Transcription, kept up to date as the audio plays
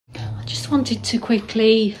Just wanted to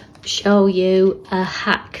quickly show you a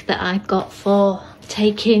hack that I've got for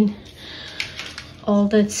taking all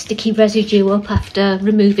the sticky residue up after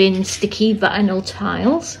removing sticky vinyl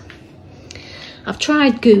tiles. I've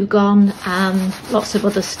tried Goo Gone and lots of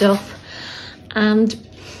other stuff, and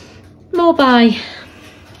more by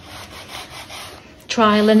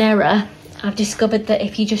trial and error, I've discovered that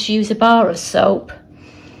if you just use a bar of soap,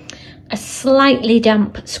 a slightly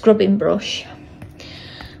damp scrubbing brush,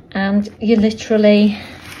 and you literally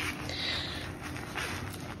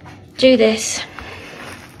do this.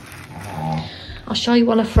 I'll show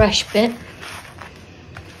you on a fresh bit.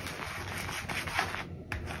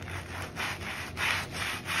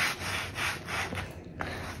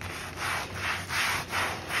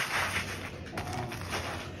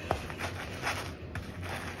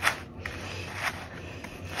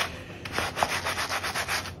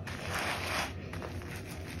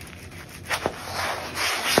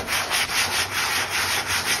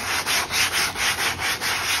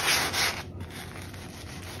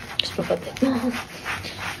 Just rub a bit more.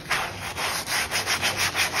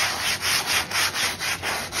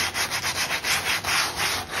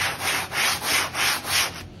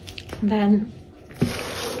 And then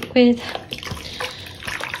with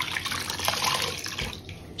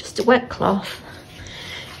just a wet cloth,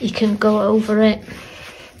 you can go over it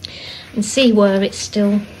and see where it's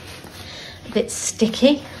still a bit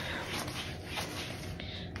sticky,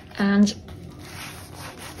 and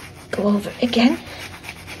go over it again.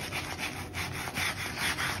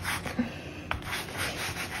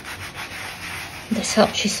 This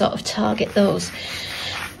helps you sort of target those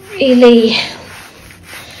really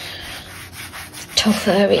tough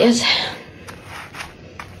areas.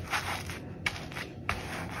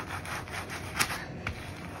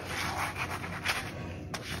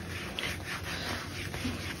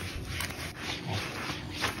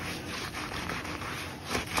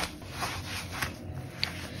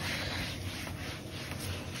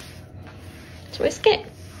 So it's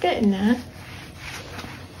getting there.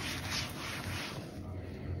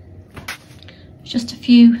 Just a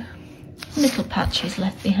few little patches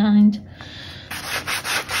left behind,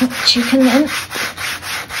 which you can then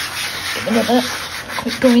give another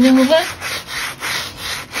quick going over.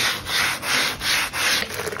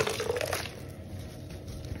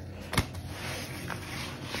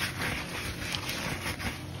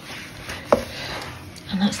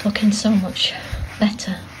 And that's looking so much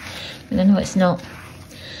better. I mean, I know it's not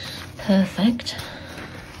perfect.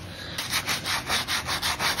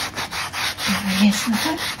 There he is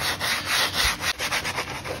now.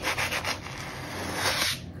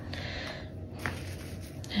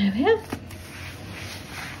 There we are.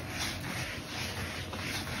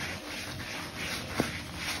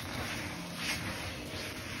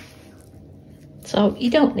 So you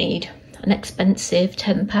don't need an expensive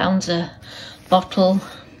 £10 a bottle.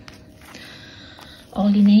 All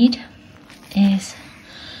you need is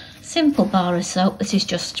a simple bar of soap. This is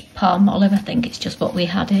just palm olive, I think it's just what we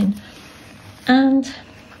had in. And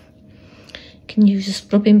you can use a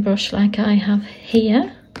scrubbing brush like I have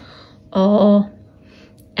here, or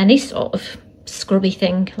any sort of scrubby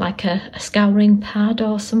thing like a scouring pad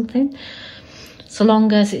or something, so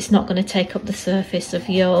long as it's not going to take up the surface of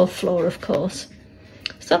your floor, of course.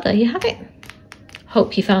 So there you have it.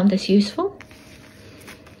 Hope you found this useful.